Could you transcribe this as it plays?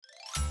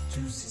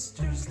Two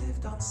sisters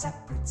lived on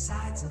separate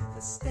sides of the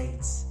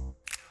states.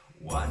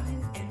 One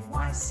in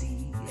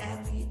NYC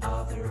and the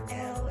other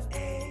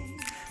LA.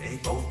 They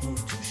both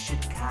moved to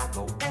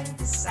Chicago and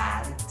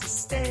decided to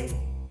stay.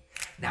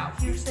 Now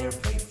here's their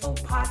playful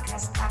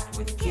podcast packed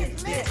with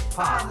Get Lit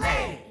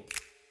Parlay.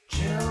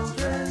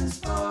 Children's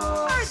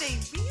books. Are they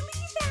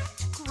really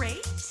that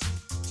great?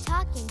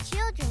 Talking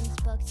Children's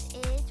Books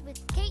is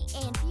with Kate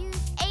and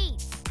Fuse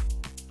 8.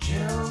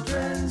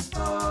 Children's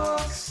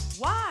books.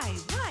 Why,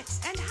 what,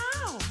 and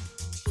how?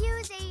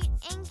 Fuse 8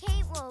 and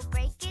Kate will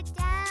break it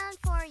down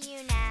for you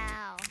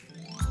now.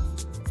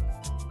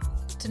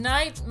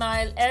 Tonight,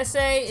 my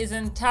essay is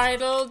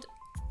entitled,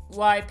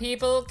 Why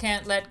People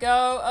Can't Let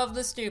Go of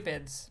the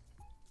Stupids.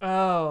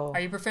 Oh.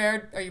 Are you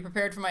prepared? Are you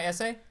prepared for my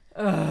essay?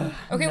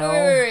 Okay, no.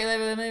 wait.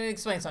 Let me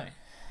explain something.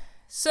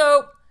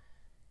 So,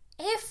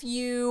 if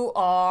you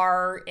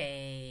are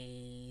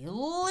a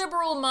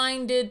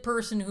liberal-minded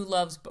person who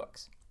loves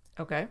books,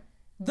 Okay.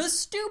 the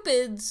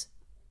Stupids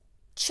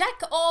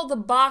check all the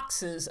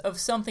boxes of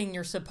something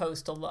you're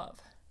supposed to love.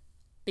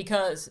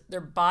 Because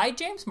they're by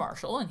James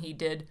Marshall, and he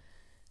did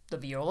the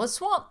Viola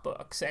Swamp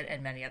books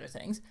and many other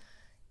things.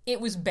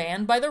 It was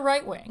banned by the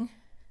right wing,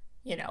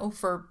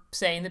 for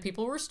saying that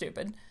people were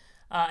stupid,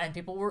 and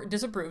people were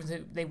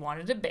disapproved. They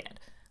wanted it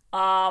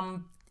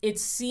banned. It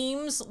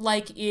seems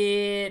like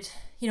it,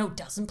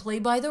 doesn't play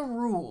by the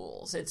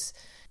rules.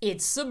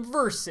 It's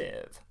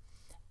subversive.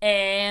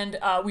 And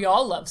we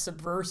all love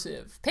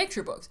subversive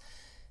picture books.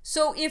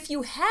 So if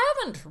you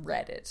haven't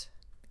read it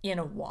in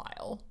a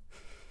while,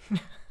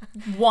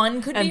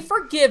 one could be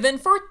forgiven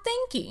for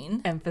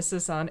thinking.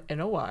 Emphasis on in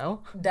a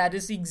while. That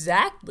is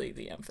exactly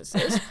the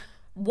emphasis.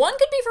 One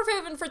could be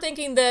forgiven for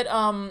thinking that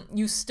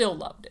you still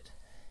loved it.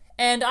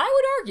 And I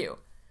would argue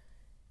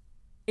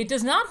it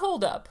does not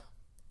hold up.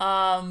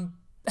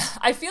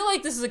 I feel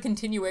like this is a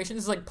continuation.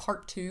 This is like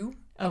part 2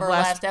 of our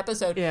last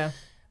episode. Yeah.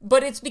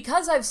 But it's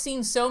because I've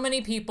seen so many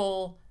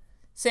people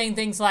saying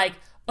things like,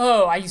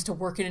 oh, I used to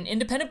work in an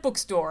independent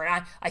bookstore,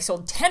 and I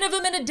sold 10 of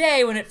them in a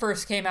day when it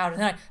first came out,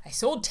 and I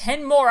sold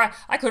 10 more.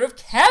 I could have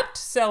kept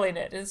selling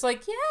it. And it's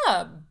like,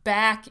 yeah,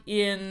 back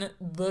in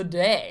the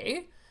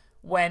day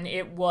when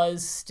it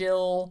was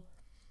still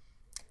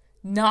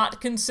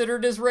not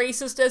considered as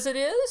racist as it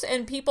is,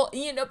 and people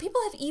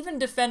have even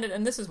defended,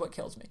 and this is what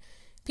kills me,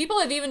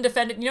 people have even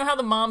defended, how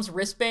the mom's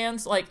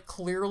wristbands, like,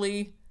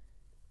 clearly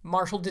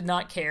Marshall did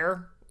not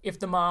care if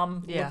the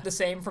mom looked the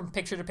same from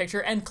picture to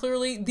picture, and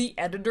clearly the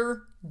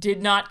editor did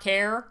not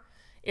care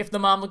if the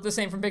mom looked the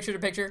same from picture to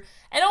picture,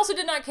 and also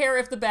did not care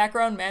if the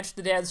background matched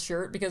the dad's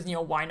shirt, because,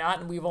 why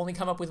not? And we've only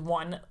come up with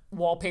one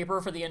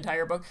wallpaper for the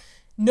entire book.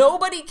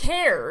 Nobody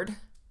cared,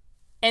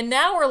 and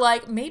now we're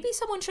like, maybe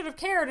someone should have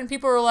cared, and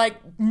people are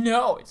like,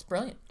 no, it's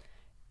brilliant.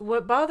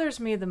 What bothers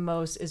me the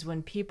most is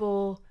when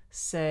people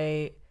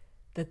say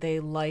that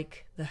they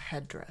like the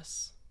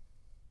headdress.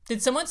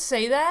 Did someone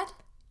say that?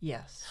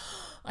 Yes.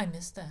 I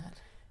missed that.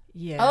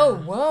 Yeah. Oh,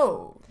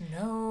 whoa.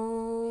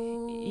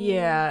 No.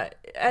 Yeah.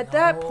 At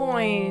that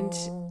point,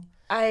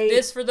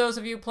 This, for those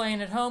of you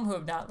playing at home who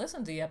have not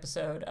listened to the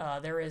episode,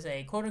 there is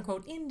a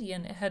quote-unquote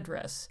Indian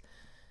headdress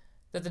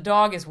that the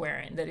dog is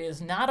wearing that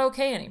is not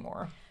okay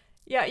anymore.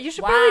 Yeah, you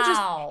should probably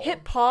just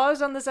hit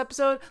pause on this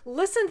episode,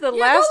 listen to the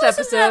last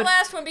episode, to that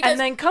last one, because and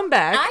then come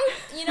back.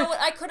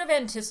 I could have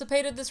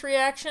anticipated this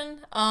reaction,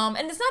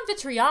 and it's not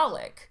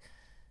vitriolic,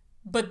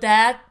 but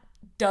that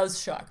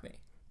does shock me.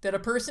 That a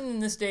person in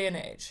this day and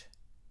age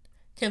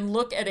can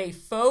look at a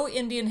faux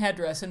Indian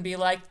headdress and be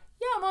like,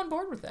 yeah, I'm on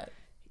board with that.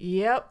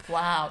 Yep.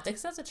 Wow,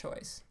 that's a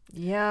choice.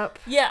 Yep.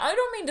 Yeah, I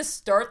don't mean to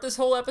start this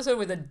whole episode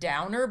with a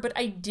downer, but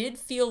I did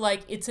feel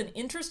like it's an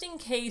interesting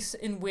case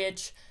in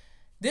which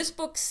this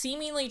book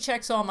seemingly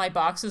checks all my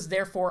boxes,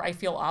 therefore I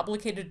feel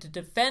obligated to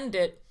defend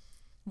it,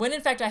 when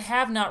in fact I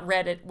have not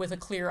read it with a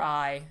clear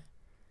eye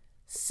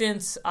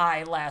since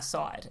I last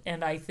saw it,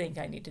 and I think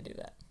I need to do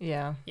that.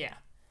 Yeah. Yeah.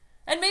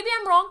 And maybe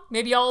I'm wrong.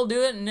 Maybe y'all will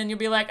do it, and then you'll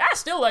be like, I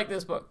still like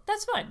this book.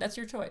 That's fine. That's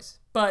your choice.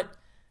 But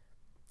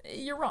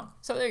you're wrong.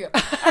 So there you go.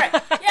 All right.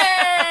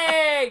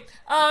 Yay!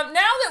 Now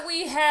that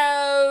we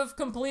have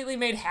completely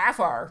made half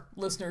our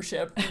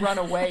listenership run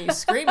away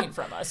screaming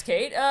from us,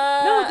 Kate.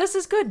 No, this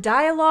is good.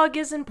 Dialogue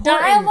is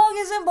important. Dialogue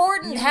is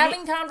important.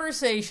 Having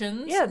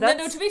conversations. Yeah,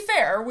 No, to be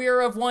fair, we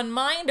are of one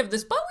mind of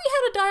this, but we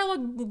had a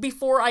dialogue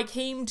before I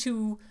came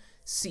to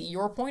see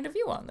your point of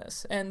view on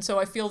this. And so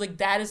I feel like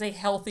that is a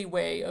healthy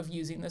way of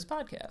using this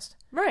podcast.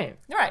 Right.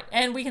 Right.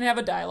 And we can have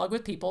a dialogue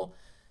with people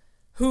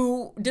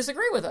who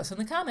disagree with us in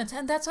the comments,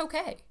 and that's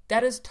okay.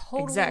 That is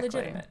totally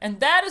legitimate. And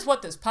that is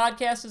what this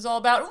podcast is all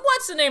about. And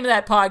what's the name of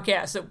that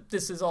podcast that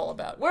this is all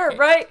about? We're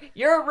right,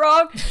 you're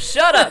wrong,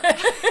 shut up.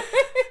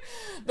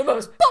 The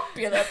most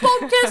popular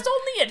podcast on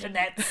the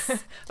internet.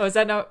 Oh, is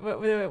that not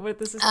what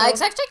this is called?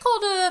 It's actually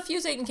called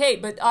Fuse 8 and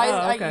Kate, but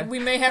okay. we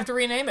may have to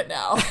rename it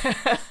now.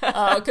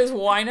 Because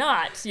why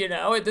not?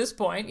 At this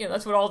point,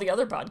 that's what all the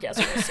other podcasts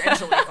are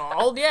essentially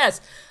called.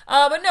 Yes.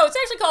 But no, it's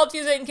actually called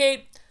Fuse 8 and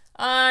Kate.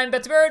 I'm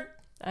Betsy Bird.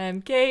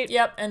 I'm Kate.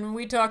 Yep, and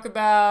we talk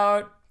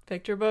about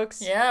Picture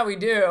books? Yeah, we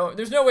do.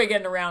 There's no way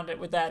getting around it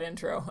with that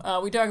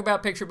intro. We talk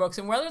about picture books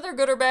and whether they're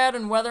good or bad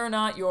and whether or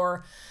not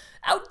your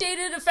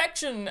outdated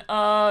affection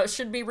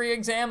should be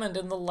re-examined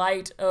in the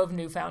light of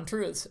newfound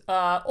truths.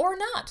 Or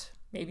not.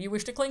 Maybe you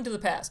wish to cling to the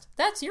past.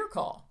 That's your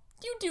call.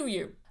 You do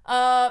you.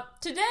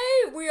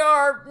 Today we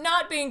are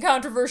not being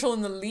controversial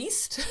in the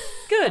least.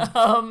 Good.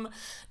 Not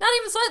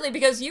even slightly,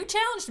 because you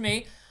challenged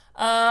me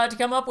to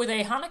come up with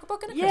a Hanukkah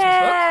book and a Christmas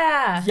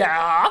Yeah! book.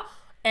 Yeah.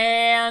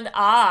 And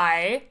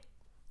I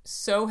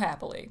so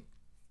happily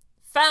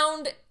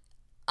found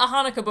a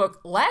Hanukkah book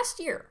last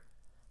year,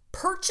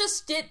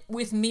 purchased it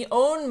with me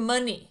own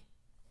money,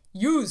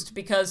 used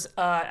because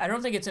I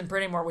don't think it's in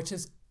print anymore, which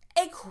is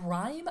a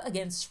crime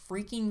against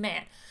freaking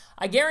man.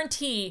 I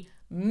guarantee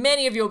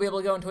many of you will be able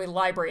to go into a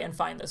library and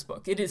find this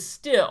book. It is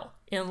still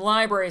in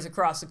libraries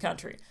across the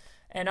country.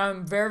 And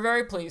I'm very,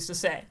 very pleased to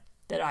say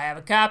that I have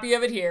a copy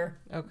of it here,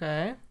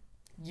 Okay.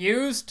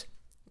 used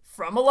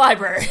from a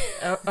library,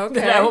 Okay.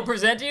 that I will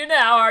present to you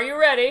now. Are you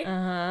ready?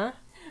 Uh-huh.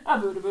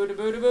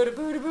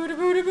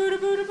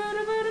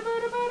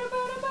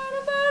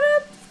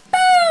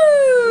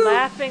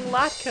 Laughing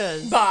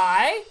Latkes.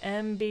 By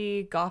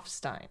M.B.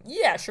 Goffstein.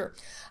 Yeah, sure.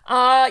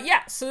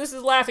 So this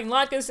is Laughing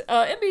Latkes.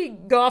 M.B.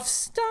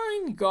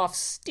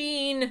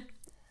 Goffstein.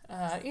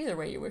 Either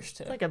way you wish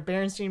to. Like a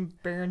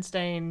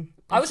Berenstain.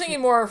 I was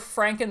thinking more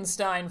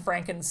Frankenstein.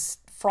 Frankenstein.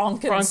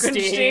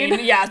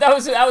 Yeah, that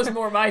was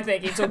more my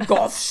thinking. So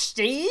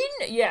Goffstein?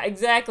 Yeah,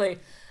 exactly.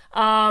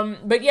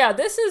 But yeah,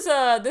 this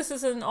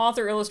is an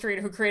author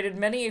illustrator who created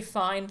many a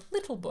fine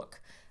little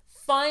book.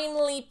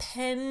 Finely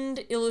penned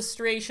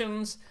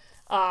illustrations.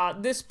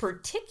 This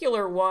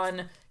particular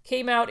one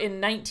came out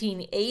in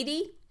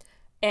 1980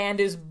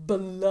 and is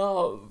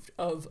beloved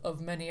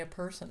of many a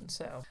person.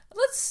 So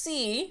let's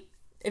see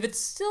if it's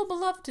still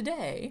beloved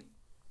today.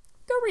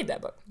 Go read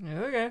that book.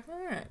 Okay.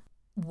 All right.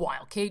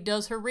 While Kate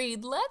does her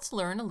read, let's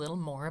learn a little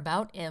more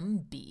about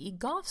M.B.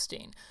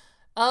 Goffstein.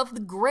 Of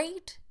the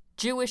great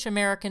Jewish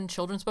American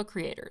children's book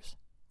creators,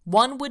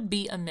 one would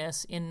be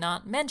amiss in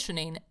not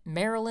mentioning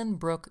Marilyn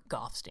Brooke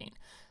Goffstein.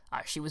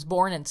 She was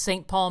born in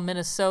St. Paul,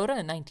 Minnesota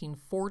in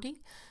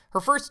 1940. Her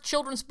first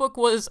children's book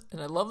was,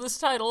 and I love this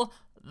title,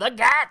 The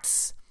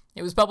Gats.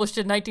 It was published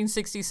in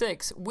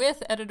 1966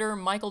 with editor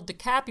Michael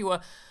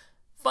DeCapua.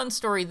 Fun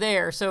story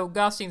there. So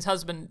Goffstein's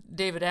husband,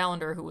 David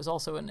Allender, who was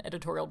also an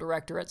editorial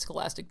director at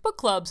Scholastic Book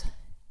Clubs,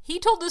 he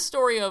told this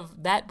story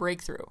of that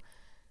breakthrough.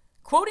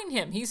 Quoting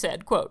him, he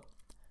said, quote,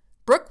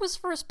 "Brooke was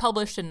first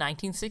published in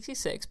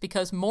 1966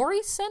 because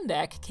Maurice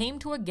Sendak came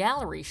to a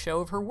gallery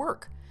show of her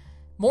work.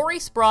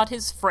 Maurice brought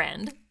his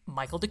friend,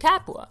 Michael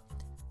DeCapua.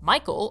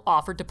 Michael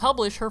offered to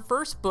publish her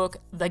first book,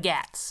 The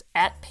Gats,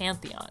 at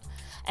Pantheon,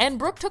 and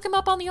Brooke took him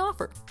up on the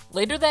offer.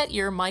 Later that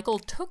year, Michael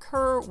took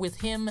her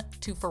with him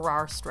to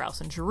Farrar, Straus,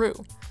 and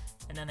Giroux.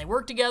 And then they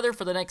worked together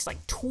for the next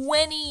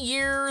 20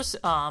 years.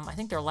 I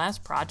think their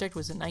last project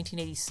was in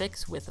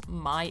 1986 with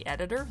My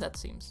Editor. That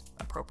seems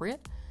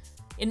appropriate.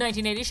 In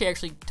 1980, she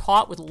actually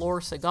taught with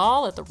Laura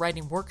Segal at the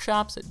writing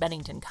workshops at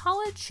Bennington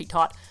College. She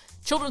taught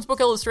children's book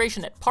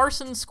illustration at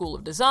Parsons School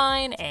of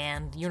Design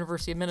and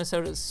University of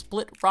Minnesota's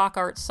Split Rock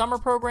Art Summer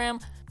Program.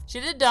 She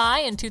did die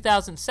in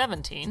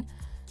 2017.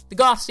 The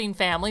Goffstein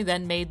family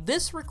then made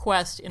this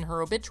request in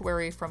her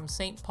obituary from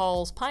St.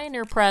 Paul's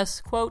Pioneer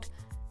Press, quote,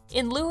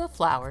 "In lieu of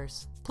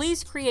flowers,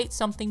 please create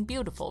something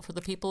beautiful for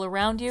the people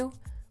around you,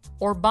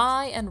 or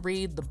buy and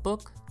read the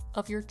book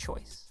of your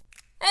choice."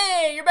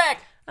 Hey, you're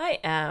back! I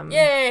am.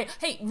 Yay!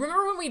 Hey,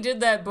 remember when we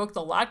did that book,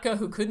 The Latka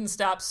Who Couldn't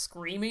Stop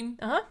Screaming?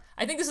 Uh-huh.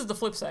 I think this is the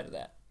flip side of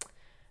that.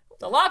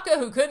 The Latka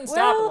Who Couldn't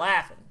Stop Well,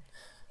 Laughing.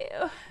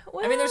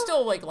 Well, I mean, there's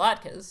still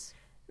Latkas.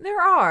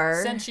 there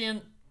are.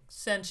 Sentient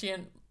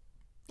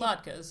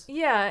Latkas.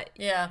 Yeah.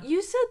 Yeah.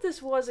 You said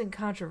this wasn't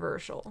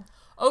controversial.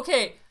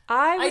 Okay.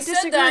 I would said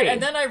disagree. that,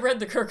 and then I read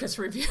the Kirkus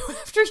review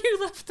after you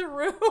left the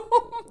room.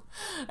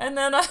 And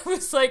then I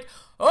was like,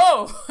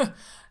 oh,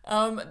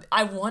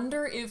 I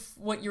wonder if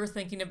what you're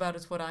thinking about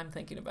is what I'm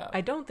thinking about.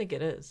 I don't think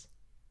it is.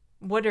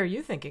 What are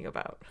you thinking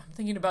about? I'm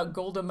thinking about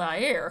Golda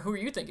Meir. Who are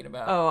you thinking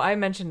about? Oh, I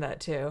mentioned that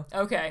too.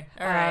 Okay.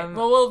 All right. Um,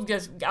 Well, we'll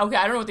just... Okay,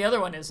 I don't know what the other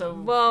one is, so...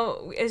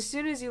 Well, as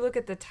soon as you look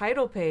at the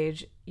title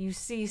page, you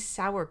see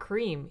sour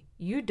cream.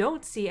 You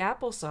don't see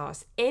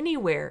applesauce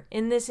anywhere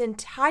in this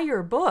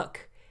entire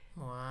book.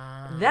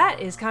 Wow. That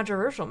is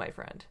controversial, my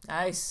friend.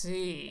 I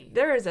see.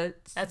 There is a...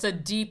 That's a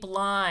deep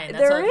line.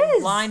 That's There a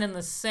is. line in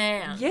the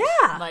sand. Yeah.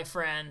 My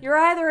friend. You're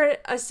either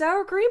a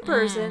sour cream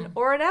person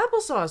or an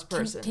applesauce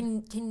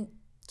person.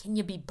 Can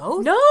you be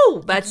both? No,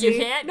 Betsy. You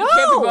can't? No. You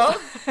can't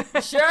be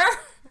both? Sure?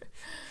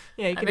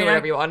 Yeah, you can mean, do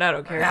whatever you want. I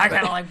don't care. I but-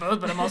 kind of like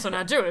both, but I'm also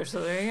not Jewish,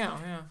 so there you go.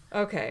 Yeah.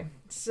 Okay,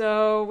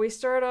 so we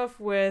start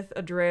off with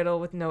a dreidel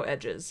with no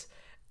edges.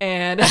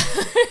 And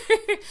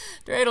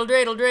Dreidel,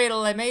 dreidel,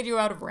 dreidel, I made you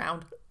out of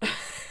round.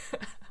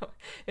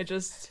 it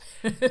just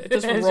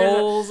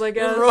rolls, I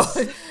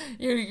guess.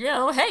 You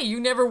know, hey, you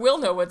never will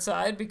know what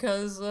side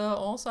because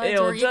all sides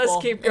It'll are equal.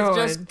 just keep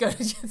It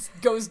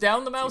just goes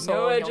down the mouse No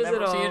hole and edges you'll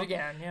never at see all. it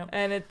again. Yep.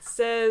 And it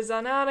says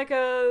on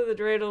Hanukkah, the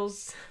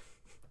dreidels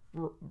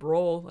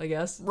roll, I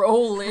guess.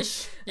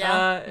 Rollish.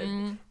 Yeah.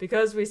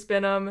 Because we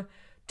spin them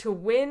to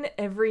win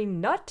every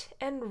nut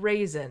and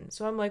raisin.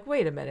 So I'm like,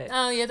 wait a minute.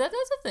 Oh, yeah, that's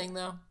a thing,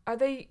 though. Are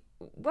they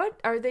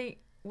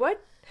using?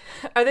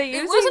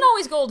 It wasn't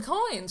always gold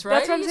coins, right?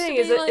 That's what I'm It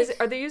used to saying. be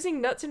Are they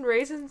using nuts and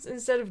raisins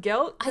instead of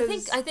gelt?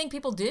 I think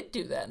people did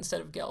do that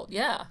instead of gelt.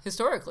 Yeah,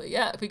 historically,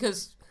 yeah,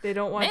 because they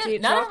don't want to man,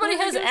 eat not chocolate,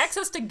 everybody has I guess?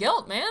 access to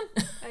gelt, man.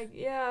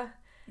 Yeah.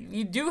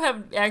 You do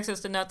have access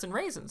to nuts and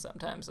raisins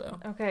sometimes, though.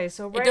 Okay,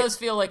 so It does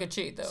feel like a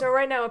cheat, though. So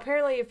right now,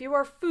 apparently, if you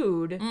are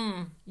food,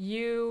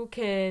 you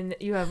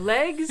have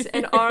legs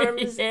and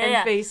arms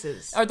and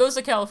faces. Are those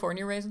the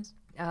California raisins?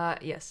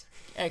 Yes.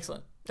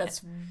 Excellent.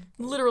 That's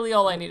literally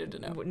all I needed to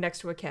know. Next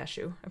to a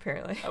cashew,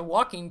 apparently. A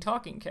walking,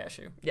 talking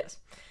cashew. Yes.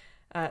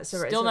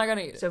 Still not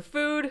gonna eat it. So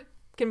food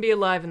can be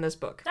alive in this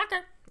book.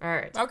 Okay. All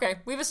right. Okay,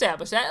 we've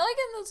established that. Like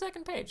in the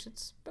second page.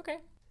 It's okay.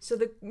 So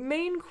the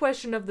main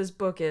question of this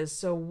book is,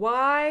 so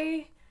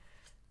why,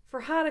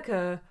 for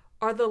Hanukkah,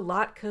 are the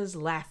latkes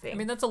laughing? I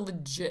mean, that's a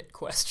legit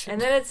question. And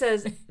then it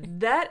says,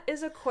 that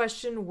is a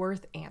question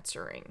worth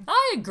answering.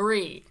 I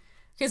agree.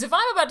 Because if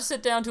I'm about to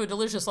sit down to a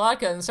delicious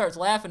latke and it starts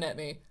laughing at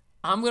me,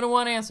 I'm going to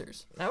want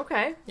answers.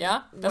 Okay.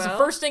 Yeah? That's Well-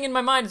 the first thing in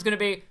my mind is going to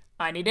be,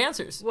 I need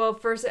answers. Well,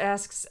 first it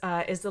asks,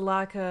 is the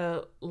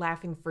latke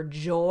laughing for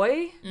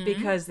joy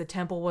because the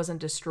temple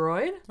wasn't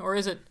destroyed? Or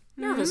is it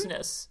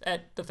nervousness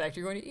at the fact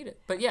you're going to eat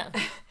it? But yeah.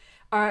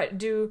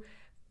 Do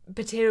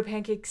potato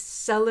pancakes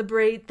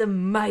celebrate the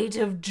might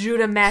of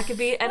Judah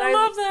Maccabee? And I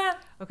love that.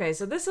 Okay,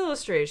 so this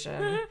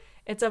illustration,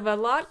 it's of a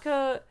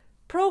latke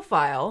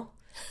profile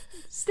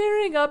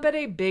staring up at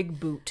a big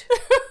boot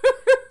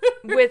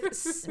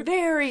with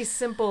very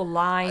simple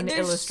line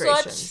There's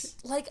illustrations.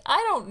 such, I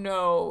don't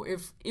know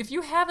if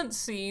you haven't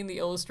seen the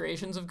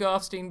illustrations of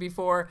Goffstein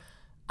before,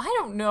 I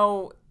don't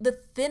know, the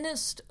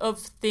thinnest of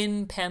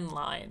thin pen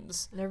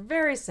lines. They're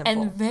very simple.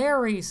 And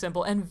very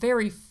simple, and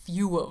very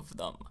few of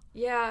them.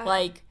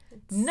 Yeah.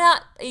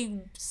 Not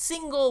a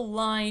single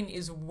line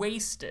is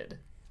wasted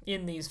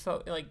in these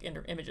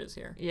images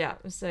here. Yeah,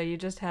 so you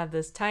just have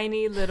this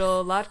tiny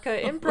little latke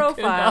in Looking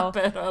profile up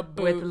at a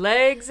boot. with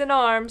legs and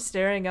arms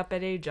staring up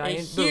at a A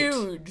giant boot.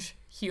 huge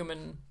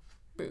human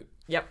boot.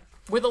 Yep.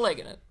 With a leg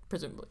in it,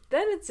 presumably.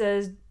 Then it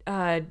says,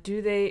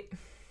 do they...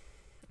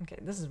 Okay,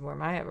 this is where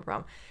I have a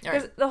problem. All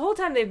Because right. the whole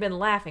time they've been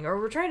laughing, or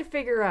we're trying to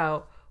figure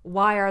out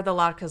why are the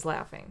latkes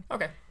laughing.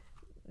 Okay.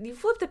 You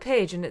flip the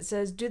page and it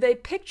says, do they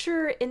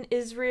picture in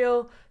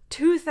Israel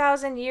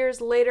 2,000 years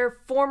later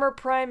former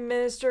Prime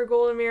Minister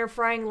Golda Meir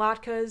frying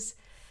latkes?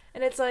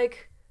 And it's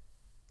like,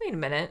 wait a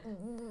minute.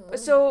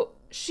 So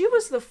she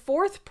was the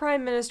fourth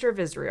Prime Minister of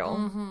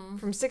Israel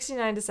from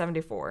 69 to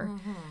 74.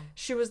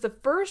 She was the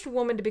first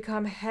woman to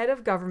become head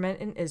of government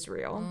in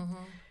Israel.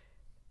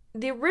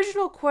 The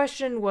original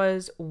question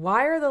was,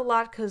 why are the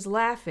latkes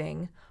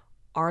laughing?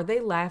 Are they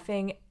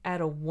laughing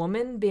at a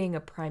woman being a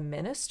prime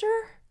minister?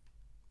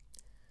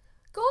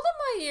 Golda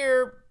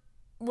Meir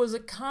was a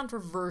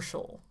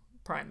controversial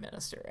prime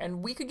minister,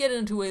 and we could get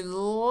into a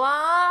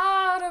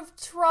lot of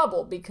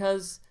trouble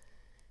because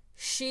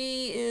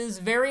she is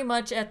very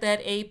much at that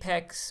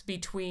apex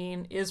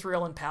between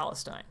Israel and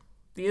Palestine.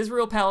 The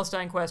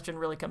Israel-Palestine question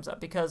really comes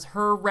up because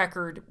her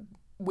record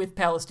with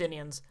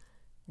Palestinians,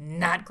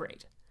 not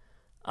great.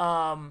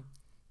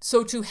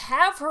 So to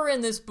have her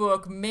in this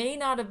book may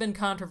not have been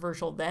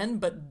controversial then,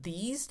 but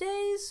these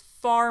days,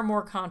 far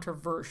more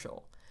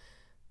controversial.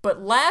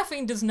 But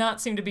laughing does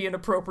not seem to be an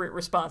appropriate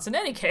response in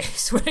any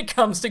case when it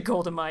comes to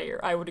Golda Meir.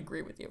 I would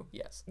agree with you,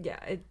 yes.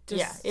 Yeah, it just...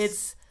 Yeah,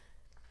 it's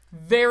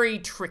very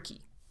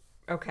tricky.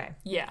 Okay.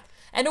 Yeah.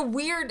 And a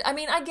weird, I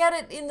mean, I get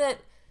it in that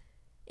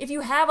if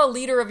you have a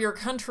leader of your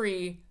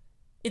country,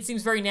 it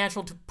seems very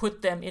natural to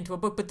put them into a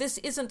book. But this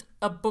isn't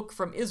a book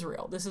from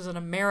Israel. This is an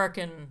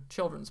American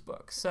children's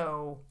book.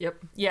 So,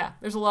 Yep. yeah,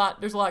 there's a lot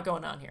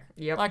going on here.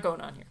 Yep. A lot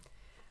going on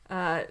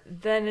here.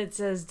 Then it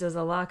says, does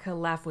Alaka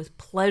laugh with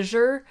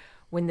pleasure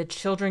when the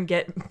children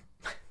get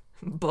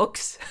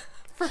books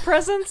for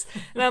presents?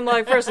 And I'm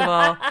like, first of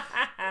all,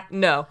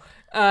 no.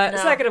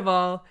 Second of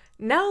all,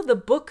 now the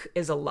book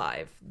is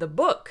alive. The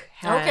book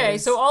has... Okay,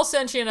 so all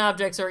sentient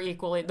objects are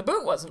equally... The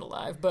boot wasn't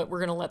alive, but we're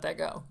going to let that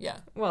go. Yeah.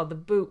 Well, the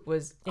boot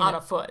was... On a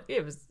foot.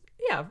 It was...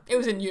 Yeah. It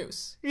was in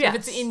use. So Yes.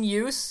 if it's in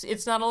use,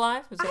 it's not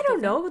alive? Is that I the don't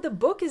thing? know. The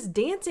book is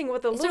dancing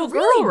with a It's little a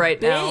girl really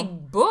right now.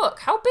 big book.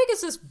 How big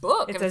is this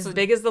book? It's If as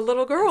big as the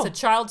little girl. It's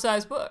a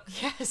child-sized book.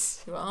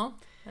 Yes. Well,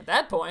 at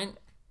that point,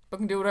 book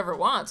can do whatever it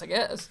wants, I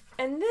guess.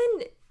 And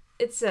then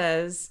it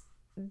says,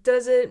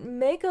 does it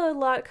make a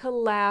Latka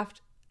laugh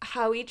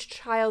how each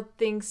child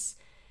thinks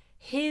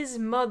his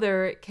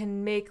mother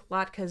can make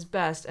latkes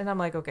best? And I'm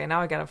like, okay, now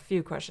I got a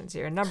few questions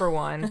here. Number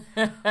one,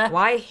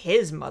 why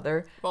his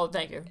mother? Well,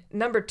 thank you.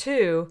 Number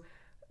two,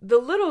 the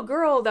little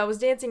girl that was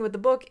dancing with the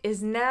book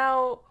is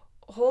now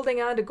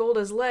holding on to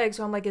Golda's leg.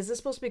 So I'm like, is this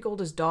supposed to be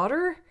Golda's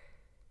daughter?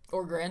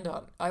 Or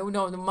granddaughter. I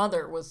know the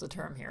mother was the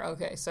term here.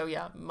 Okay, so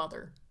yeah,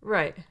 mother.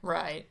 Right.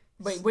 Right.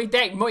 Wait,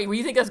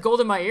 you think that's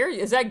Golda Meir?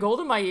 Is that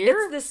Golda Meir?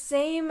 It's the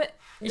same.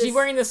 Is she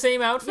wearing the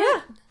same outfit?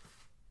 Yeah.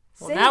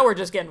 Well, now we're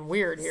just getting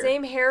weird here.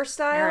 Same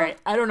hairstyle. All right.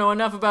 I don't know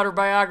enough about her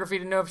biography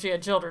to know if she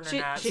had children or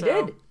not. She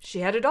did. She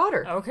had a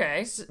daughter.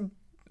 Okay.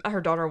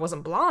 Her daughter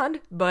wasn't blonde,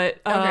 but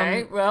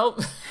Okay. Well,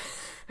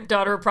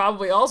 daughter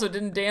probably also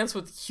didn't dance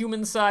with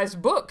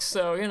human-sized books,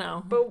 so, you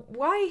know. But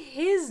why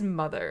his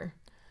mother?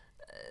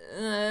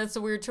 It's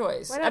a weird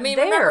choice. Why not I mean,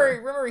 there?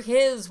 remember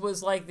his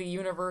was like the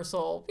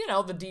universal, you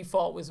know, the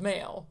default was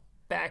male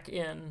back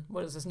in,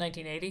 what is this,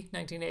 1980?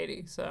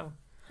 1980, so.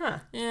 Huh.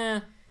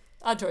 Yeah,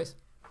 odd choice.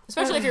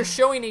 Especially if you're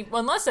showing,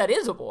 unless that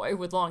is a boy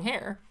with long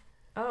hair.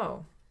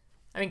 Oh.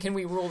 I mean, can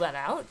we rule that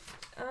out?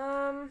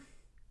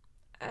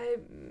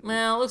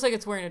 Well, it looks like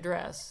it's wearing a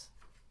dress.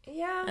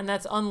 Yeah. And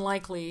that's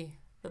unlikely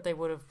that they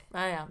would have.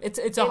 Yeah,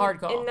 it's a hard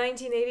call. In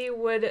 1980,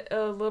 would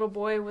a little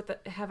boy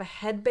have a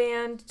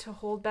headband to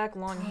hold back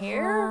long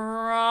hair?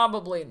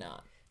 Probably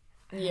not.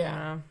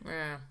 Yeah.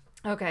 Yeah.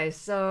 Okay,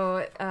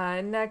 so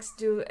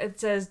next, it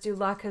says, do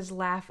Latkes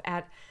laugh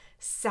at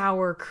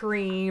sour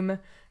cream?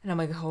 And I'm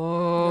like,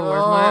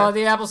 where's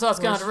the applesauce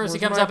controversy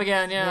comes up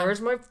again, yeah.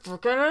 Where's my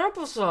freaking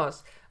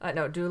applesauce?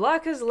 No, do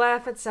Latkes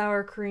laugh at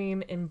sour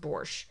cream in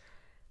borscht?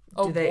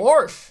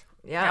 Borscht.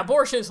 Yeah. Now,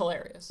 borscht is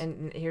hilarious.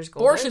 And here's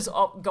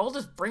Gold. Gold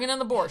is bringing in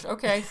the borscht.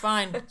 Okay,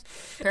 fine.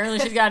 Apparently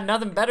she's got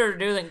nothing better to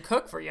do than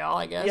cook for y'all,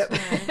 I guess. Yep.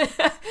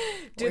 Right.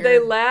 Do they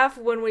laugh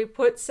when we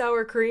put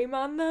sour cream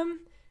on them?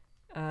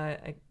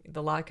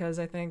 The Latkes,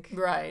 I think.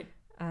 Right.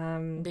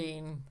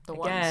 Being the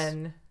ones.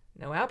 Again,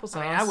 no applesauce.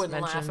 I mean, I wouldn't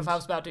laugh mentioned. if I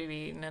was about to be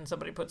eaten and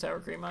somebody put sour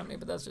cream on me,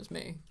 but that's just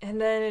me.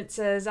 And then it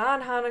says,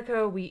 on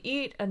Hanukkah, we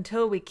eat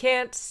until we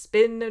can't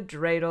spin a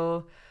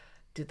dreidel.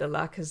 Do the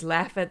Latkes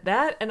laugh at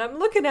that? And I'm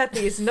looking at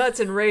these nuts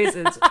and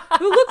raisins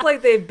who look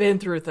like they've been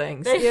through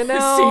things. They've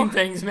seen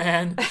things,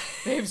 man.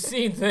 They've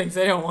seen things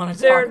they don't want to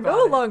talk They're about.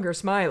 no it. longer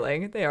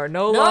smiling. They are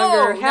no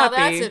longer happy.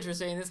 No, that's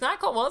interesting. It's not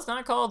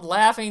called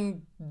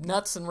laughing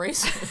nuts and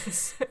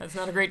raisins. That's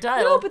not a great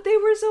title. No, but they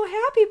were so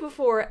happy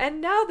before, and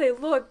now they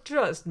look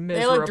just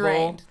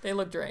miserable. They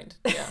look drained.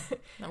 Yeah,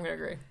 I'm gonna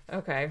agree.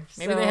 Okay,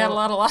 Maybe they had a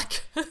lot of luck.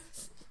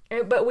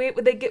 But we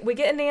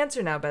get an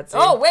answer now, Betsy.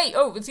 Oh wait!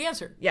 Oh, it's the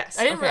answer. Yes.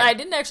 I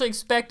didn't actually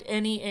expect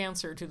any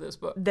answer to this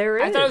book. There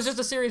I thought it is. was just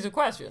a series of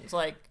questions,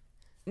 like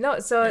No,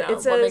 so you know,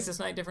 it says what makes this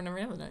night different than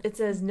every other night. it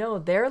says no,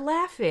 they're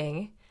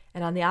laughing,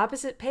 and on the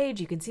opposite page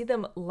you can see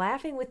them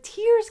laughing with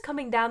tears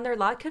coming down their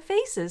Latka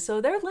faces.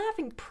 So they're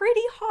laughing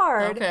pretty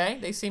hard. Okay,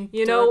 they seem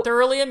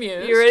thoroughly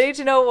amused. You ready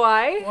to know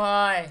why?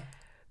 Why?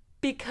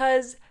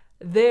 Because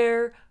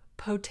they're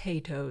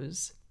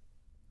potatoes.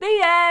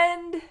 The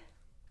end.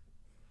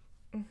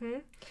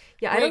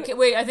 Yeah,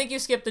 Wait, I think you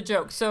skipped the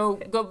joke. So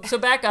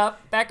back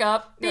up.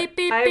 Beep,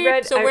 beep, I beep.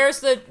 read- So I- where's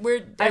the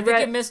I think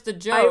read- you missed the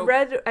joke.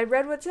 I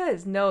read what it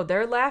says. No,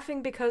 they're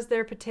laughing because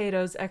they're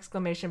potatoes! !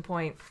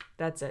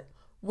 That's it.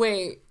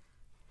 Wait.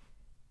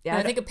 Yeah,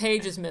 I think a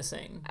page is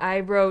missing. I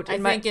wrote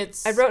in my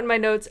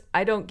notes,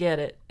 I don't get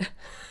it.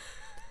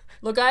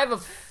 Look, I have a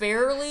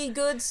fairly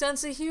good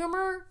sense of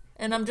humor,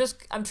 and I'm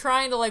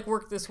trying to like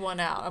work this one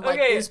out. I'm like,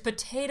 Okay. is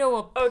potato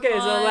a pun? Okay, so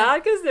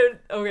Latkes, they're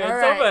okay. All It's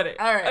right, so funny.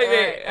 all right,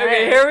 Okay, all right,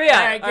 okay. Here we all are.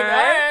 right, All all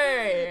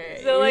right. right.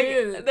 So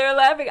like they're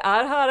laughing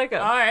on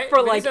Hanukkah. All right, For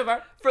bring like us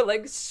over. for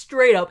like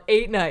straight up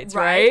 8 nights,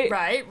 right?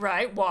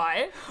 Right.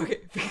 Why? Okay,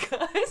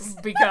 because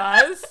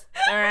Because.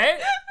 All right.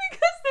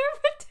 because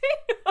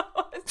they're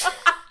potatoes.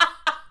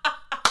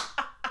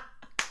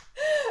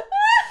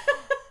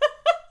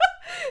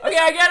 Okay,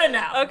 I get it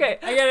now. Okay,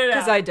 I get it now.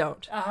 because I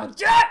don't.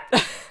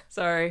 Yeah!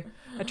 Sorry,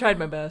 I tried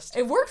my best.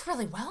 It worked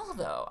really well,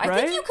 though. I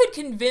Right? think you could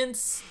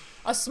convince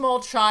a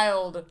small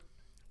child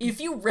if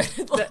you read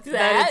it like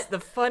That it's the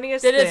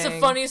funniest that thing. it's the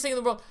funniest thing in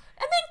the world.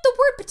 I mean, the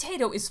word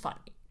potato is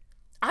funny.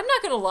 I'm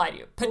not going to lie to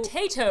you.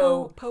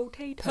 Potato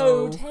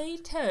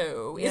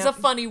is Yep. a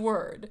funny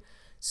word.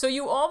 So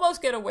you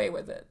almost get away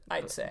with it,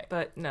 I'd say.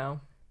 But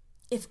no.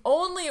 If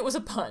only it was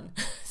a pun.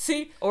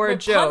 See? Or My a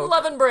joke.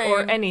 pun-loving brain.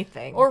 Or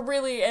anything. Or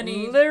really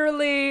any...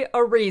 Literally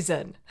a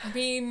reason I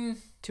mean...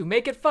 to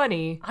make it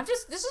funny.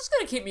 This is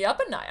going to keep me up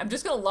at night. I'm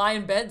just going to lie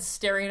in bed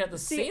staring at the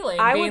ceiling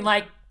I being would-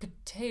 like,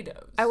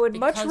 potatoes. I would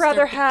much because rather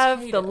they're have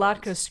the potatoes.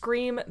 Latka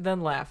scream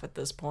than laugh at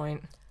this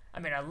point. I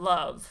mean, I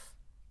love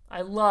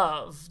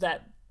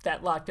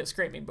that Latka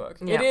screaming book.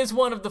 Yeah. It is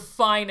one of the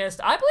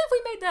finest. I believe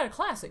we made that a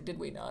classic, did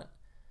we not?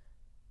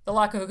 The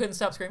Latka Who Couldn't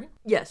Stop Screaming?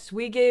 Yes,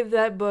 we gave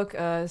that book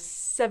a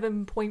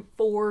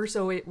 7.4,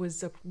 so it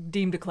was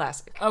deemed a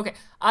classic. Okay.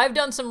 I've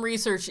done some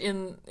research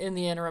in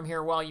the interim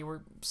here while you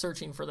were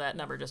searching for that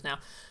number just now.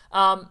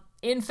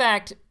 In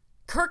fact,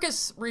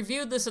 Kirkus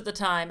reviewed this at the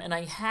time, and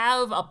I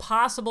have a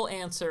possible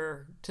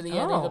answer to the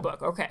end of the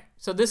book. Okay.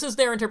 So this is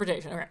their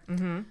interpretation. Okay.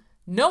 Mm-hmm.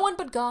 No one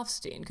but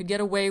Goffstein could get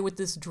away with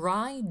this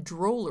dry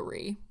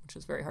drollery, which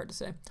is very hard to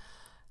say.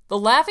 The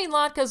laughing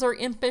Latkes are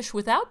impish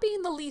without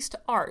being the least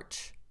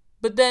arch.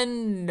 But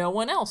then no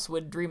one else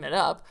would dream it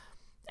up.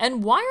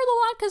 And why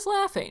are the Latkes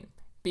laughing?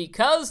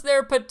 Because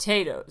they're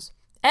potatoes.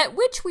 At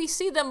which we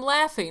see them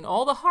laughing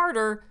all the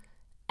harder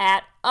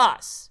at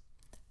us.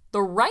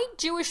 The right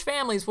Jewish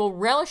families will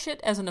relish it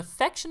as an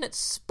affectionate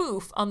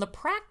spoof on the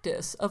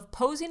practice of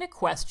posing a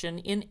question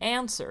in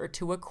answer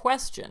to a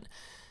question,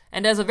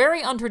 and as a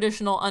very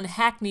untraditional,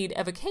 unhackneyed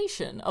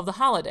evocation of the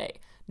holiday.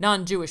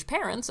 Non-Jewish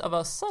parents of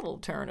a subtle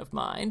turn of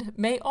mind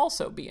may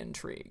also be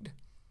intrigued.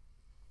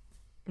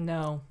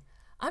 No.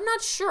 I'm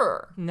not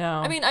sure. No.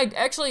 I mean,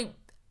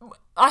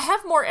 I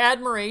have more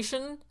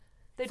admiration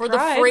for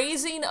tried. the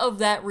phrasing of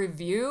that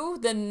review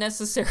than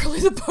necessarily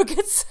the book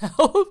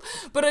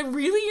itself, but I'm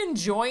really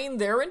enjoying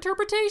their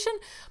interpretation.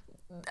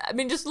 I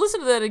mean, just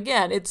listen to that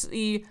again. It's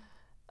the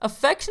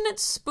affectionate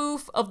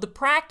spoof of the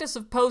practice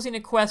of posing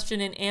a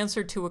question in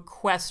answer to a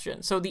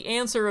question. So the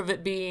answer of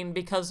it being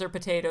because they're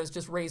potatoes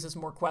just raises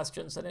more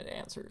questions than it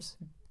answers.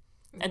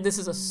 And this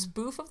is a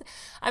spoof of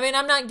I mean,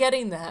 I'm not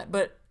getting that,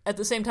 but at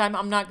the same time,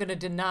 I'm not going to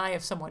deny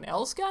if someone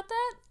else got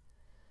that.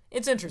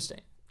 It's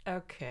interesting.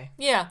 Okay.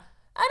 Yeah,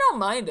 I don't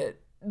mind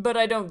it, but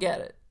I don't get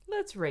it.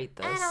 Let's rate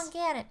this. I don't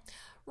get it.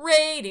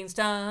 Ratings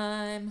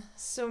time.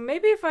 So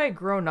maybe if I had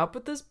grown up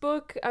with this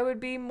book, I would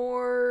be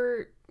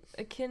more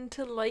akin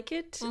to like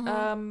it.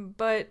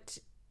 But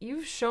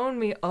you've shown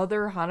me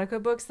other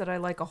Hanukkah books that I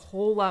like a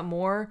whole lot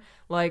more,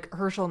 like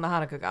Herschel and the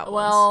Hanukkah Goblins.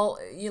 Well,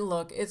 you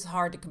look, it's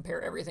hard to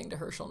compare everything to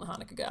Herschel and the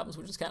Hanukkah Goblins,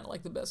 which is kind of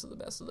like the best of the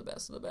best of the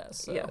best of the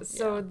best. So,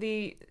 So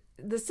the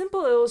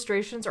simple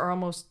illustrations are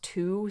almost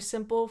too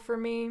simple for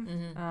me.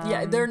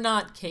 yeah, they're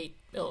not Kate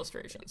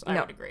illustrations. I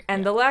No. would agree.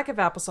 And Yeah. the lack of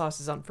applesauce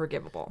is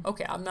unforgivable.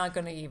 Okay, I'm not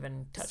going to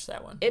even touch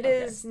that one. It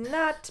Okay. is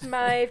not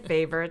my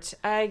favorite.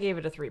 I gave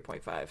it a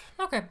 3.5.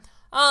 Okay.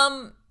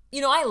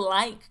 I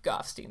like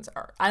Goffstein's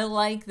art. I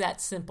like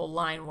that simple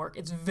line work.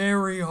 It's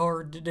very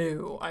hard to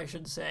do, I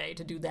should say,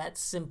 to do that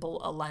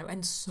simple a line,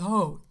 and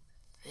so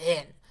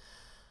thin.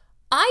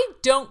 I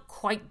don't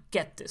quite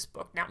get this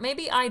book. Now,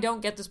 maybe I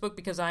don't get this book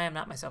because I am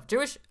not myself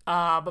Jewish,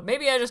 but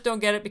maybe I just don't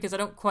get it because I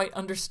don't quite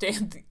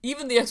understand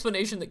even the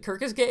explanation that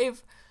Kirkus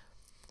gave.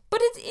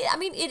 But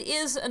it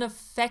is an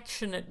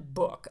affectionate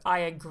book. I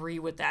agree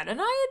with that,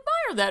 and I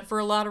admire that for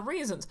a lot of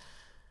reasons.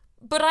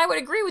 But I would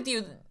agree with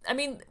you. I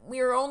mean, we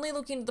are only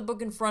looking at the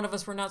book in front of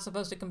us. We're not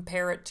supposed to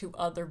compare it to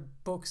other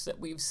books that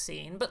we've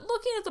seen. But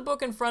looking at the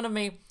book in front of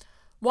me,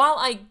 while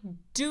I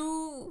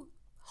do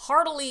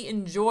heartily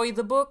enjoy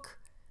the book,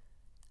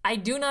 I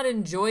do not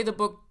enjoy the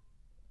book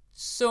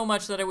so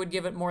much that I would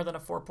give it more than a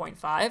 4.5.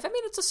 I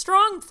mean, it's a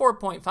strong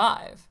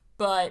 4.5,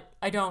 but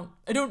I don't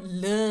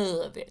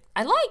love it.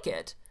 I like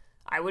it.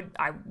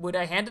 Would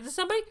I hand it to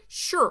somebody?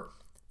 Sure.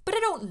 But I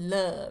don't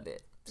love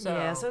it.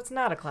 So it's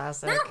not a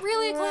classic. Not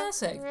really a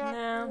classic.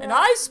 No. And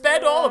I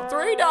spent all of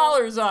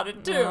 $3 on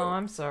it, too. No,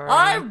 I'm sorry.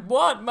 I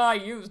want my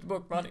used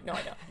book money. No,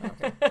 I don't.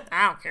 Okay.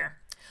 I don't care.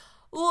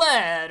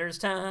 Letters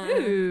time.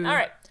 Ooh. All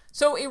right.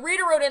 So a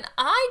reader wrote in,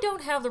 I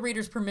don't have the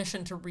reader's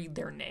permission to read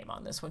their name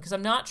on this one because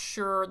I'm not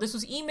sure. This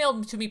was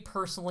emailed to me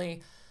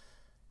personally.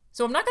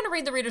 So I'm not going to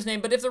read the reader's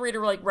name, but if the reader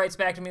writes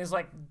back to me and is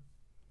like,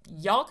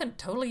 y'all can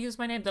totally use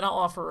my name, then I'll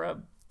offer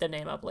the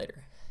name up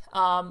later.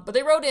 But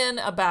they wrote in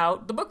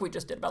about the book we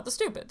just did, about the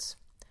Stupids.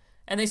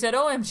 And they said,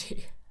 OMG,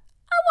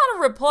 I want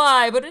to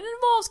reply, but it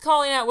involves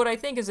calling out what I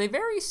think is a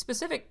very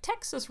specific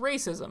Texas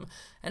racism,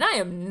 and I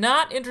am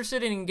not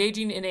interested in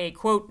engaging in a,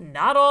 quote,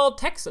 not all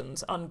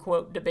Texans,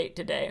 unquote, debate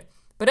today.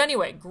 But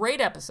anyway, great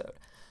episode.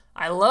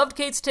 I loved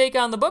Kate's take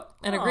on the book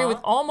and agree with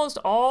almost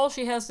all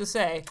she has to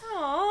say.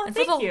 Aw, And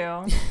thank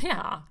you.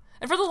 Yeah.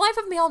 And for the life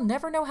of me, I'll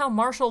never know how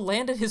Marshall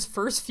landed his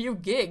first few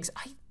gigs.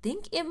 I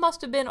think it must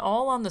have been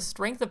all on the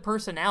strength of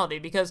personality,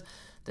 because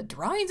the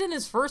drawings in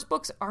his first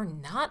books are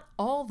not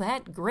all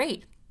that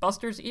great.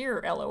 Buster's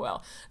ear,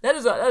 LOL. That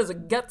is a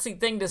gutsy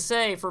thing to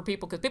say for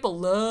people, because people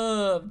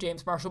love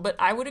James Marshall, but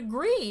I would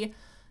agree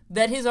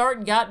that his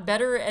art got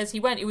better as he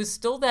went. It was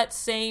still that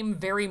same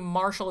very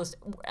Marshallist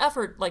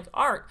effort, like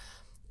art.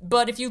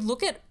 But if you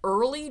look at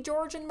early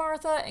George and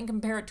Martha and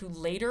compare it to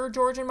later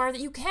George and Martha,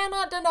 you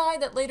cannot deny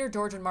that later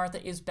George and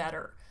Martha is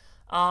better.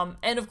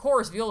 And of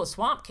course, Viola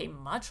Swamp came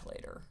much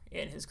later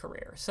in his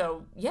career.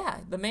 So yeah,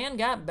 the man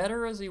got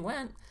better as he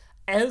went,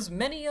 as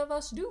many of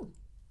us do.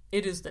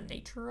 It is the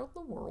nature of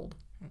the world.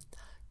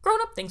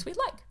 Grown-up things we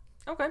like.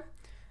 Okay.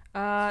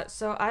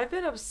 So I've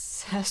been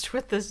obsessed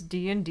with this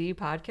D&D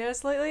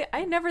podcast lately.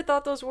 I never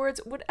thought those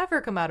words would ever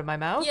come out of my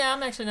mouth. Yeah,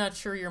 I'm actually not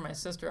sure you're my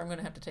sister. I'm going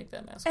to have to take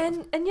that mask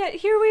off. And yet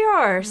here we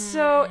are.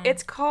 So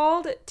it's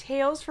called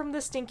Tales from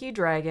the Stinky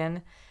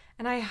Dragon,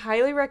 and I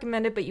highly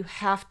recommend it, but you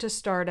have to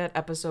start at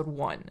episode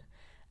 1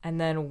 and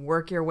then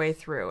work your way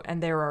through.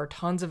 And there are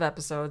tons of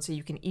episodes, so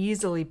you can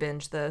easily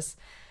binge this.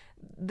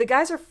 The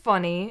guys are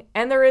funny,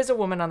 and there is a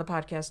woman on the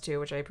podcast too,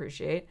 which I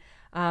appreciate.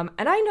 And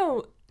I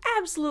know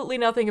absolutely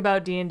nothing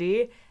about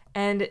D&D,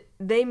 and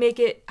they make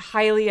it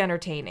highly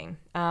entertaining.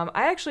 I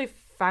actually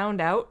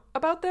found out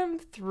about them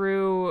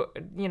through,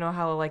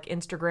 how like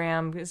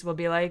Instagram will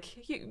be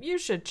like, you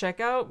should check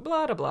out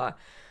blah blah blah.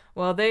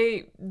 Well,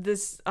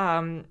 this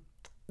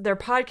their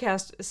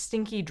podcast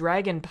Stinky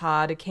Dragon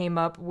Pod came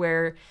up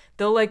where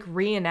they'll like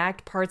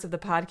reenact parts of the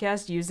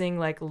podcast using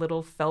like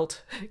little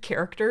felt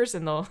characters,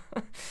 and they'll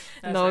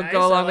nice.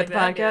 go along I like with the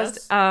that, podcast.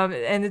 yes.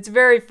 And it's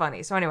very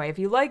funny. So anyway, if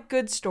you like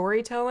good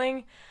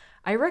storytelling,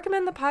 I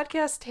recommend the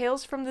podcast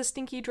Tales from the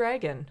Stinky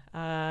Dragon.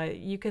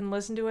 You can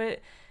listen to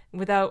it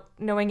without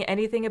knowing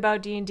anything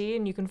about D&D,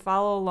 and you can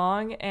follow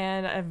along,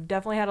 and I've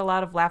definitely had a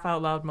lot of laugh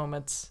out loud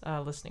moments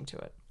listening to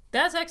it.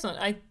 That's excellent.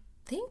 I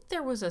think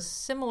there was a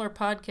similar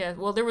podcast.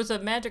 Well, there was a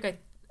magic.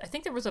 I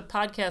think there was a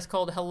podcast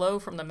called Hello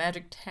from the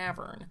Magic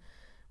Tavern,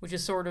 which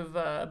is sort of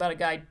about a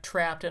guy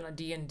trapped in a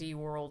D&D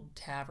world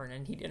tavern,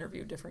 and he'd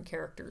interview different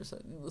characters.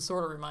 It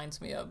sort of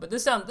reminds me of. But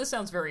this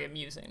sounds very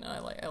amusing, and I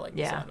like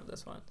the sound of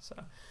this one. So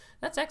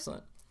that's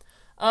excellent.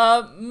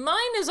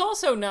 Mine is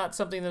also not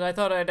something that I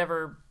thought I'd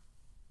ever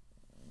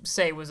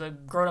say was a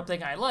grown-up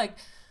thing I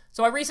liked.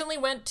 So I recently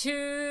went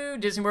to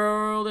Disney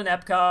World and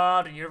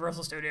Epcot and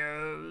Universal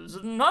Studios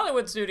and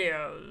Hollywood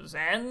Studios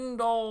and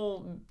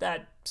all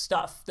that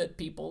stuff that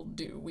people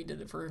do. We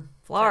did it for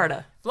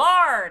Florida,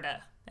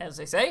 as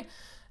they say.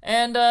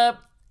 And, of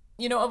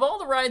all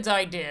the rides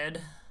I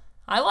did,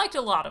 I liked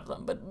a lot of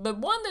them. But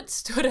one that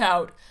stood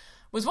out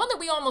was one that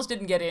we almost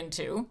didn't get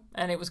into,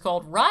 and it was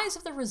called Rise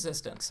of the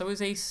Resistance. So it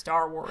was a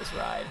Star Wars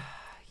ride.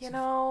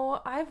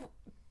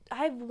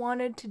 I've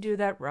wanted to do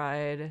that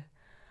ride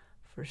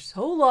for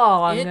so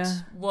long.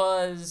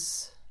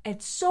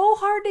 It's so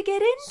hard to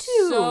get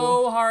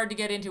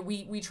into.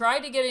 We tried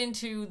to get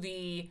into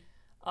the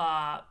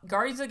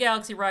Guardians of the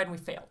Galaxy ride, and we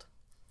failed.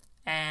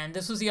 And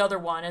this was the other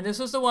one, and this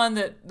was the one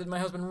that my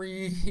husband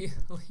really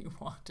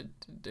wanted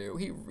to do.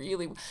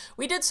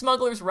 We did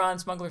Smuggler's Run.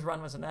 Smuggler's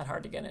Run wasn't that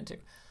hard to get into.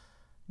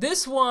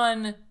 This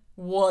one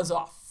was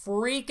a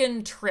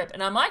freaking trip,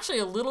 and I'm actually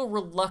a little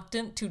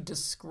reluctant to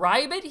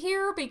describe it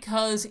here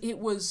because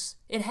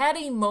it had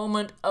a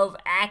moment of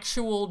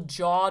actual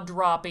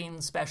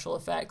jaw-dropping special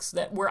effects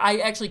where I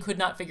actually could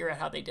not figure out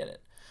how they did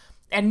it.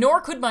 And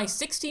nor could my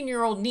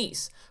 16-year-old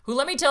niece, who,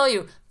 let me tell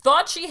you,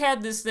 thought she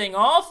had this thing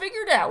all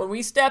figured out when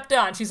we stepped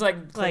on. She's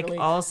like, clearly, like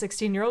all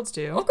 16-year-olds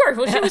do. Of course.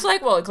 Well, she was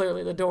like, well,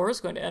 clearly the door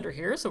is going to enter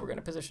here, so we're going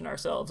to position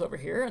ourselves over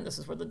here, and this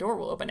is where the door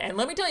will open. And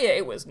let me tell you,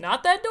 it was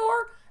not that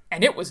door,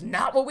 and it was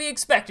not what we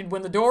expected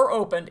when the door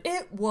opened.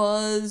 It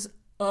was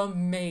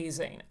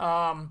amazing.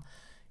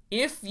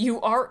 If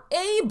you are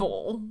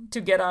able to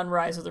get on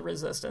Rise of the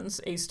Resistance,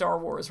 a Star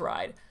Wars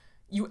ride,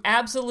 you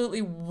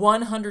absolutely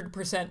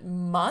 100%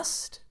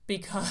 must,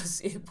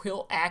 because it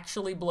will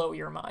actually blow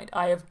your mind.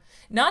 The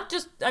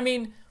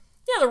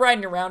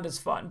riding around is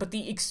fun, but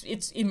it's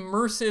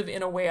immersive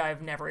in a way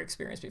I've never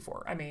experienced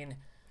before.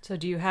 So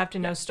do you have to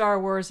know Star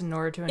Wars in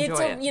order to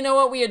enjoy it? You know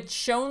what? We had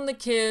shown the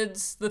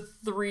kids the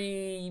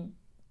 3,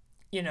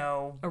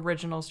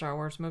 original Star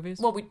Wars movies?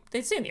 Well,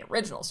 they'd seen the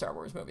original Star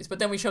Wars movies, but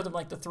then we showed them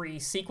like the 3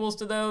 sequels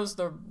to those,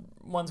 the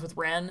ones with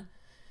Ren.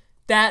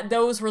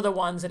 Those were the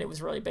ones that it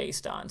was really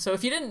based on. So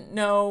if you didn't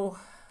know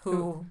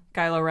who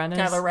Kylo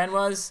Ren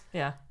was,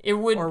 yeah, it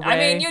would. Or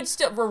Rey. You'd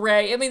still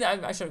Rey.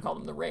 I should have called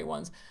them the Rey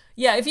ones.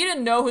 Yeah, if you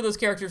didn't know who those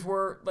characters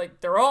were,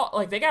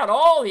 they got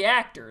all the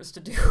actors to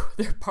do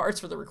their parts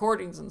for the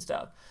recordings and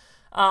stuff.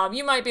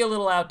 You might be a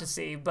little out to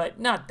sea, but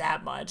not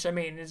that much.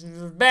 It's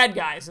bad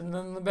guys, and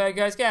then the bad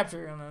guys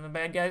capture you, and then the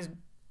bad guys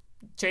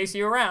chase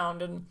you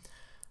around, and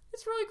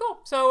it's really cool.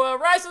 So,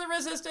 Rise of the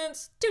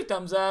Resistance, 2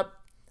 thumbs up.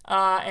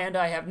 And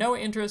I have no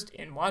interest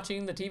in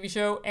watching the TV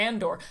show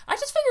Andor. I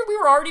just figured we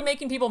were already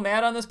making people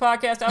mad on this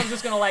podcast. I was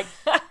just going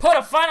to put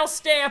a final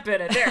stamp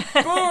in it. There,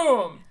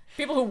 boom.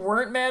 People who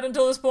weren't mad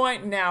until this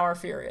point now are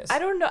furious. I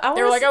don't know.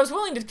 They were like, I was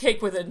willing to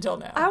cake with it until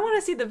now. I want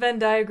to see the Venn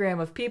diagram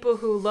of people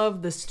who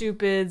love the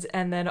stupids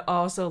and then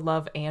also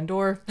love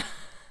Andor.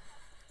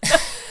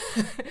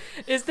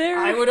 Is there?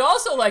 I would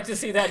also like to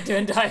see that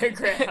Venn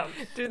diagram.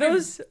 Do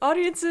those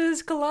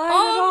audiences collide at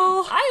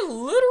all? I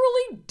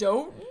literally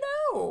don't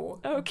know.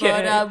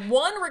 Okay. But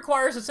one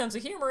requires a sense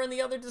of humor and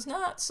the other does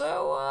not.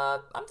 So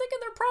I'm thinking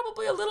they're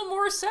probably a little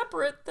more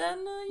separate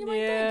than you might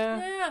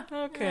think. Yeah.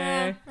 Okay.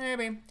 Yeah,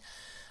 maybe.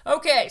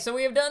 Okay, so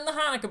we have done the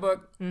Hanukkah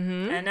book,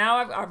 and now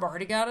I've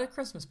already got a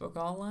Christmas book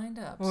all lined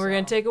up. Well, we're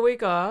going to take a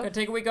week off. Going to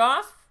take a week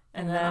off,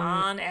 and then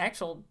on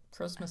actual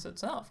Christmas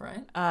itself,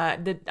 right?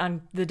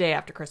 On the day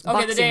after Christmas.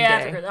 Okay, Boxing the day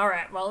after Day. Christmas. All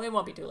right, well, it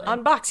won't be too late.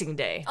 On Boxing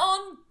Day.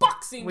 On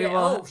Boxing Day.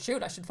 will- Oh,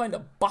 shoot, I should find a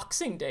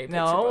Boxing Day picture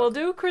No, book. we'll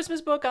do a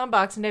Christmas book on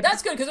Boxing Day.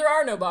 That's good, because there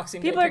are no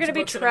Boxing Day People are picture going to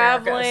be books in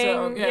America,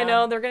 traveling, so,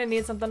 yeah. they're going to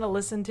need something to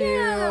listen to.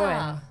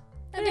 Yeah.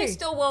 And Hey. they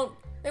still won't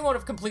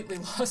have completely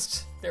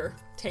lost their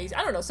taste.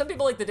 I don't know. Some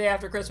people like the day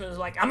after Christmas is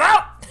like, I'm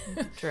out.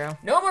 True.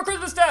 No more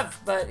Christmas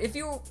stuff. But if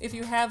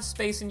you have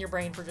space in your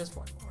brain for just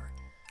one more,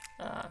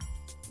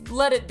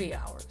 let it be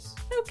ours.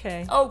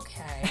 Okay.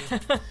 Okay.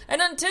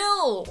 And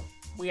until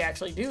we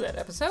actually do that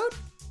episode,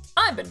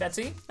 I've been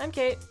Betsy. I'm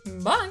Kate.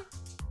 Bye.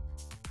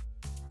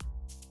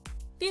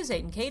 Fuse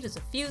 8 and Kate is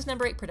a Fuse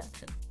number 8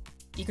 production.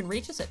 You can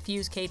reach us at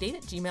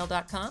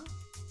fusekate@gmail.com.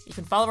 You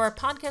can follow our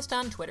podcast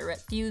on Twitter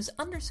at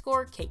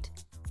Fuse_Kate.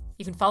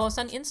 You can follow us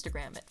on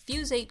Instagram at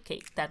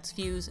Fuse8Kate. That's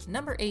Fuse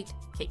number 8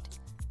 Kate.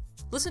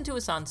 Listen to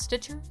us on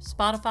Stitcher,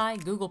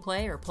 Spotify, Google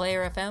Play, or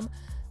Player FM,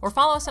 or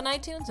follow us on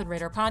iTunes and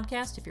rate our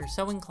podcast if you're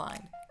so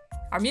inclined.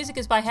 Our music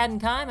is by Haddon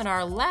Kime, and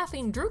our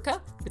laughing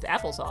Druka, with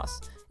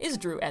applesauce, is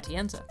Drew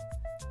Atienza.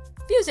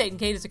 Fuse 8 and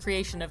Kate is a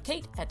creation of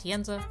Kate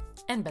Atienza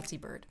and Betsy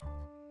Bird.